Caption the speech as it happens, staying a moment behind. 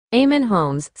Eamonn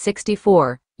Holmes,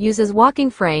 64, uses walking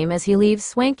frame as he leaves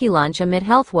swanky lunch amid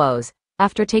health woes,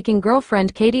 after taking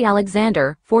girlfriend Katie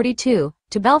Alexander, 42,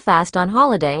 to Belfast on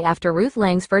holiday after Ruth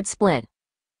Langsford split.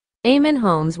 Eamonn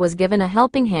Holmes was given a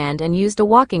helping hand and used a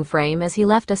walking frame as he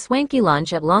left a swanky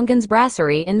lunch at Longan's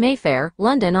Brasserie in Mayfair,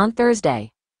 London on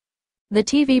Thursday. The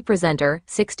TV presenter,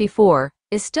 64,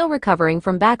 is still recovering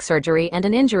from back surgery and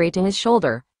an injury to his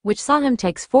shoulder, which saw him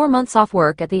take 4 months off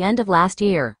work at the end of last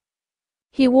year.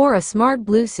 He wore a smart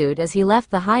blue suit as he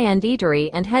left the high-end eatery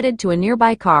and headed to a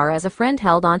nearby car as a friend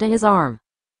held onto his arm.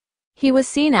 He was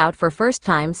seen out for first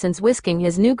time since whisking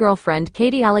his new girlfriend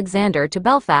Katie Alexander to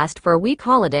Belfast for a week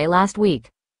holiday last week.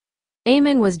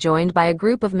 Eamonn was joined by a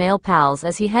group of male pals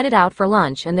as he headed out for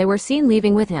lunch and they were seen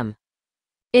leaving with him.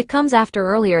 It comes after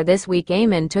earlier this week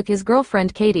Eamonn took his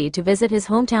girlfriend Katie to visit his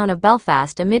hometown of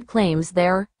Belfast amid claims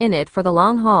they're in it for the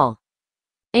long haul.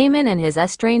 Eamonn and his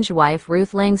estranged wife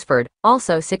Ruth Langsford,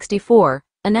 also 64,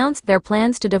 announced their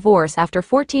plans to divorce after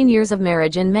 14 years of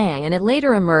marriage in May, and it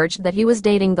later emerged that he was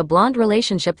dating the blonde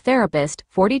relationship therapist,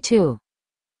 42.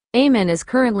 Eamonn is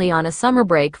currently on a summer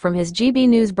break from his GB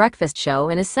News breakfast show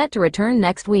and is set to return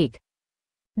next week.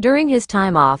 During his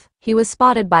time off, he was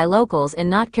spotted by locals in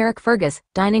Not Carrickfergus,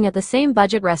 dining at the same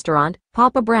budget restaurant,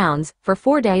 Papa Brown's, for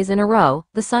 4 days in a row,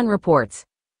 The Sun reports.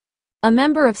 A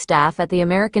member of staff at the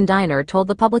American diner told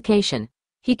the publication,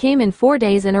 "He came in 4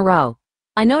 days in a row.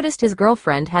 I noticed his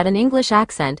girlfriend had an English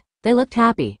accent, they looked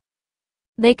happy."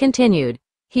 They continued,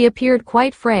 "He appeared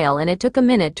quite frail and it took a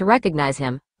minute to recognize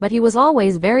him, but he was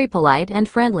always very polite and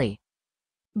friendly."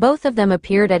 Both of them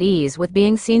appeared at ease with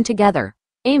being seen together.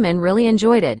 Eamonn really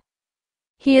enjoyed it.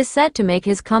 He is set to make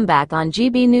his comeback on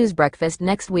GB News Breakfast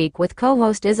next week with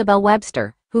co-host Isabel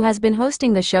Webster, who has been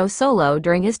hosting the show solo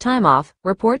during his time off,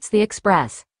 reports The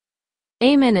Express.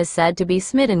 Eamonn is said to be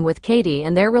smitten with Katie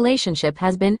and their relationship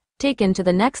has been taken to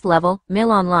the next level, Mail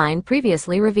Online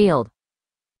previously revealed.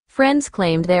 Friends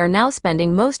claimed they are now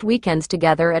spending most weekends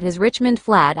together at his Richmond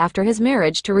flat after his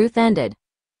marriage to Ruth ended.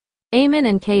 Eamonn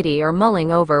and Katie are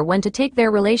mulling over when to take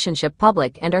their relationship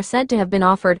public and are said to have been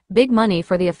offered big money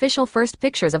for the official first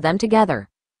pictures of them together.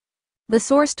 The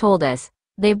source told us,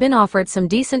 "They've been offered some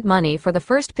decent money for the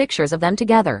first pictures of them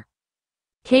together."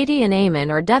 Katie and Eamonn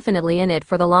are definitely in it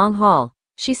for the long haul.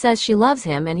 She says she loves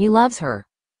him and he loves her.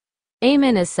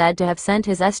 Eamonn is said to have sent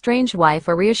his estranged wife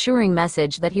a reassuring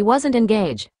message that he wasn't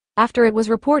engaged, after it was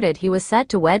reported he was set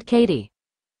to wed Katie.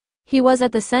 He was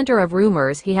at the center of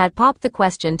rumors he had popped the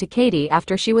question to Katie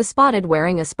after she was spotted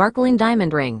wearing a sparkling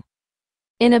diamond ring.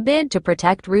 In a bid to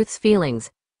protect Ruth's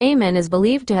feelings, Eamonn is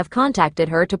believed to have contacted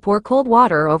her to pour cold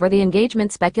water over the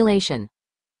engagement speculation.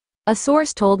 A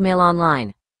source told Mail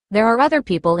Online, "There are other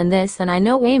people in this and I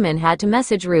know Eamonn had to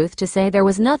message Ruth to say there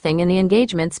was nothing in the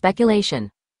engagement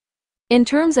speculation." In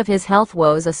terms of his health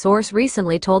woes, a source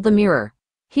recently told the Mirror,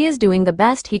 "He is doing the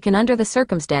best he can under the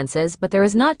circumstances but there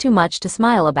is not too much to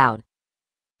smile about.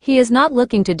 He is not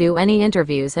looking to do any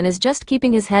interviews and is just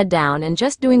keeping his head down and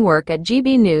just doing work at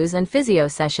GB News and physio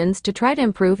sessions to try to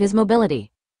improve his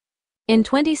mobility." In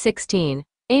 2016,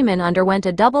 Eamonn underwent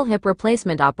a double hip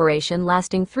replacement operation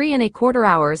lasting 3¼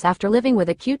 hours after living with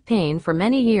acute pain for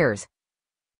many years.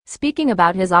 Speaking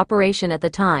about his operation at the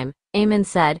time, Eamonn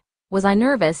said, "Was I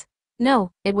nervous?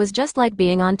 No, it was just like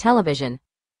being on television.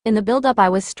 In the build-up I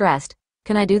was stressed.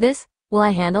 Can I do this? Will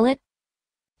I handle it?"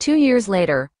 2 years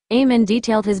later, Eamonn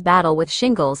detailed his battle with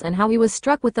shingles and how he was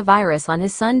struck with the virus on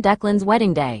his son Declan's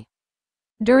wedding day.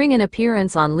 During an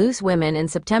appearance on Loose Women in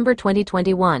September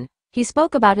 2021, he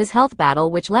spoke about his health battle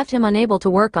which left him unable to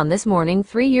work on This Morning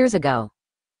 3 years ago.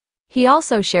 He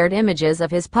also shared images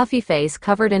of his puffy face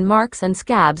covered in marks and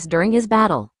scabs during his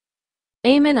battle.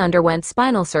 Eamonn underwent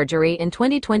spinal surgery in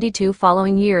 2022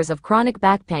 following years of chronic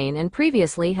back pain and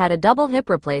previously had a double hip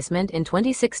replacement in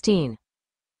 2016.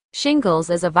 Shingles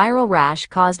is a viral rash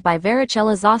caused by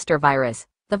varicella zoster virus,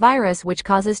 the virus which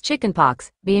causes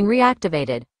chickenpox, being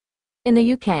reactivated. In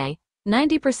the UK,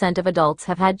 90% of adults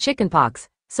have had chickenpox,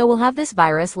 so will have this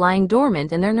virus lying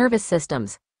dormant in their nervous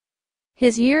systems.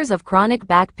 His years of chronic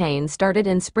back pain started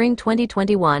in spring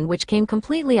 2021, which came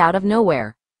completely out of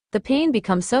nowhere. The pain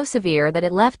became so severe that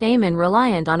it left Eamonn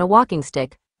reliant on a walking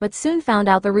stick, but soon found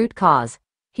out the root cause.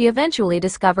 He eventually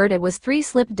discovered it was 3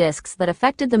 slipped discs that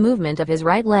affected the movement of his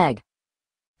right leg.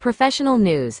 Professional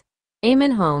news.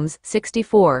 Eamonn Holmes,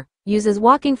 64, uses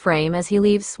walking frame as he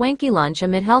leaves swanky lunch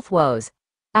amid health woes,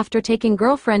 after taking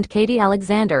girlfriend Katie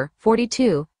Alexander,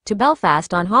 42, to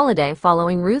Belfast on holiday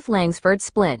following Ruth Langsford's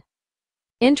split.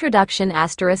 Introduction *.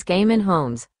 Eamonn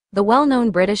Holmes, the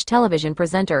well-known British television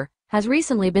presenter, has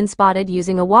recently been spotted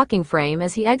using a walking frame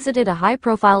as he exited a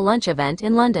high-profile lunch event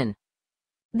in London.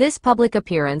 This public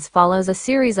appearance follows a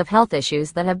series of health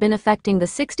issues that have been affecting the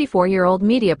 64-year-old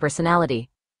media personality.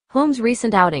 Holmes'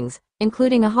 recent outings,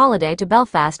 including a holiday to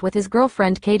Belfast with his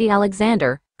girlfriend Katie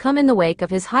Alexander, come in the wake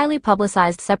of his highly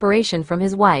publicized separation from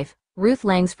his wife, Ruth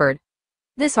Langsford.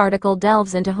 This article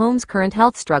delves into Holmes' current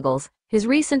health struggles, his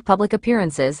recent public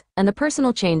appearances, and the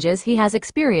personal changes he has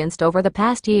experienced over the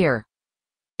past year.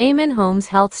 Eamonn Holmes'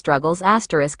 health struggles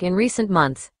 *. In recent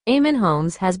months, Eamonn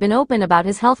Holmes has been open about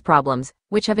his health problems,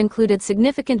 which have included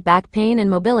significant back pain and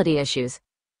mobility issues.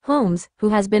 Holmes, who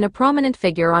has been a prominent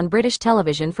figure on British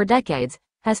television for decades,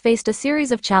 has faced a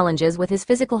series of challenges with his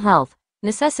physical health,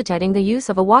 necessitating the use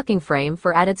of a walking frame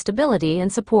for added stability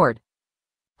and support.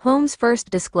 Holmes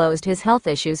first disclosed his health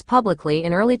issues publicly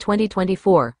in early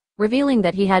 2024, revealing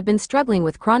that he had been struggling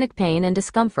with chronic pain and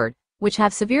discomfort, which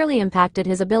have severely impacted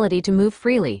his ability to move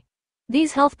freely.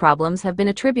 These health problems have been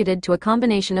attributed to a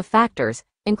combination of factors,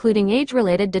 including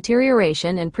age-related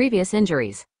deterioration and previous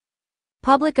injuries.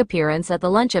 Public appearance at the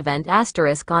lunch event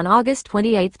 *. On August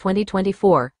 28,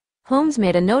 2024, Holmes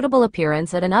made a notable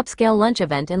appearance at an upscale lunch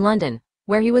event in London,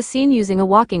 where he was seen using a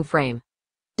walking frame.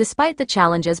 Despite the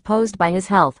challenges posed by his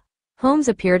health, Holmes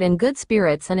appeared in good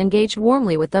spirits and engaged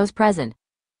warmly with those present.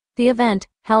 The event,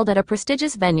 held at a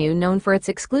prestigious venue known for its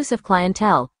exclusive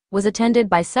clientele, was attended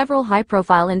by several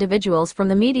high-profile individuals from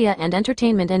the media and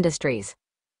entertainment industries.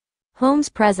 Holmes'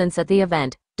 presence at the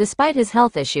event, despite his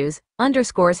health issues,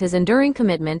 underscores his enduring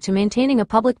commitment to maintaining a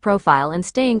public profile and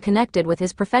staying connected with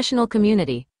his professional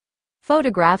community.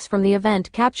 Photographs from the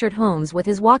event captured Holmes with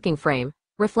his walking frame,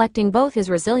 reflecting both his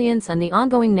resilience and the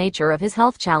ongoing nature of his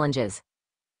health challenges.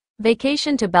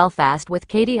 Vacation to Belfast with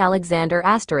Katie Alexander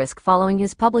 *. Following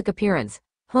his public appearance,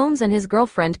 Holmes and his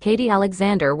girlfriend Katie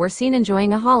Alexander were seen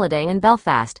enjoying a holiday in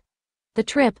Belfast. The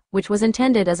trip, which was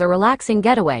intended as a relaxing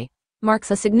getaway, marks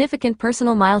a significant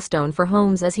personal milestone for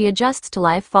Holmes as he adjusts to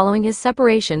life following his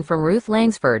separation from Ruth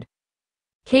Langsford.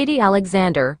 Katie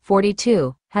Alexander,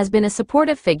 42, has been a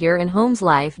supportive figure in Holmes'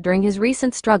 life during his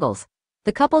recent struggles.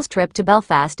 The couple's trip to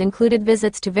Belfast included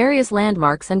visits to various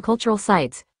landmarks and cultural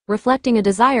sites, reflecting a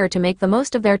desire to make the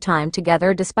most of their time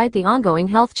together despite the ongoing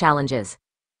health challenges.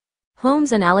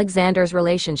 Holmes and Alexander's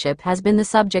relationship has been the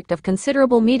subject of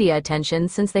considerable media attention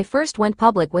since they first went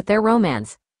public with their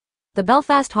romance. The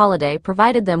Belfast holiday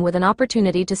provided them with an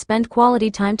opportunity to spend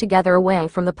quality time together away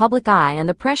from the public eye and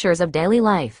the pressures of daily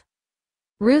life.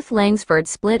 Ruth Langsford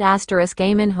split *.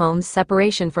 Eamonn Holmes'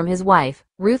 separation from his wife,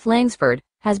 Ruth Langsford,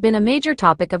 has been a major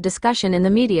topic of discussion in the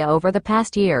media over the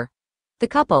past year. The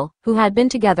couple, who had been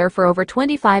together for over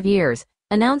 25 years,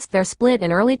 announced their split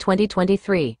in early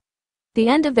 2023. The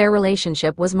end of their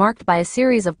relationship was marked by a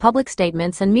series of public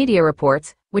statements and media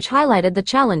reports, which highlighted the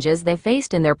challenges they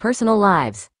faced in their personal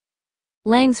lives.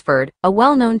 Langsford, a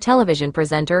well-known television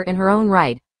presenter in her own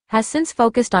right, has since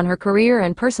focused on her career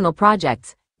and personal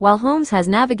projects, while Holmes has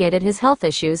navigated his health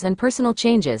issues and personal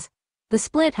changes. The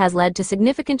split has led to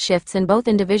significant shifts in both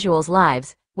individuals'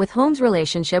 lives, with Holmes'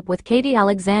 relationship with Katie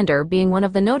Alexander being one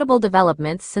of the notable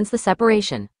developments since the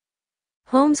separation.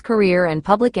 Holmes' career and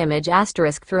public image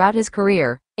 * Throughout his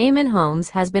career, Eamonn Holmes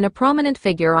has been a prominent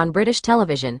figure on British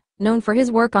television, known for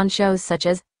his work on shows such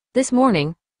as This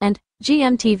Morning and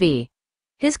GMTV.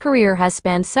 His career has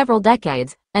spanned several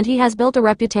decades, and he has built a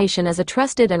reputation as a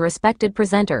trusted and respected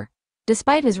presenter.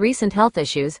 Despite his recent health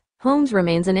issues, Holmes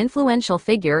remains an influential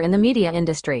figure in the media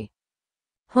industry.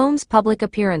 Holmes' public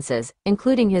appearances,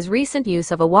 including his recent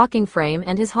use of a walking frame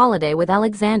and his holiday with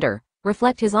Alexander,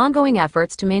 reflect his ongoing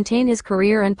efforts to maintain his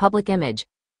career and public image.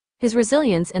 His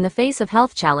resilience in the face of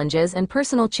health challenges and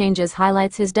personal changes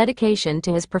highlights his dedication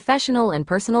to his professional and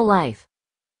personal life.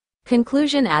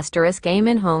 Conclusion *.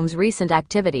 Eamonn Holmes' recent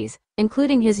activities,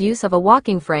 including his use of a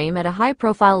walking frame at a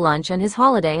high-profile lunch and his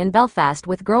holiday in Belfast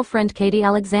with girlfriend Katie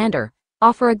Alexander,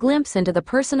 offer a glimpse into the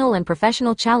personal and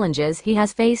professional challenges he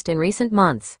has faced in recent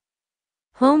months.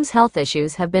 Holmes' health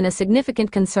issues have been a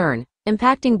significant concern,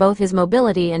 impacting both his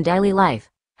mobility and daily life.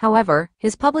 However,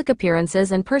 his public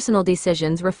appearances and personal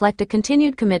decisions reflect a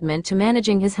continued commitment to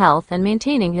managing his health and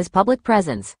maintaining his public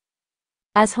presence.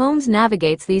 As Holmes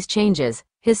navigates these changes,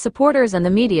 his supporters and the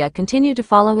media continue to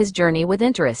follow his journey with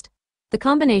interest. The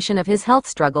combination of his health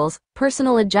struggles,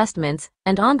 personal adjustments,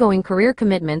 and ongoing career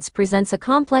commitments presents a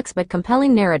complex but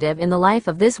compelling narrative in the life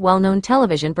of this well-known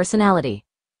television personality.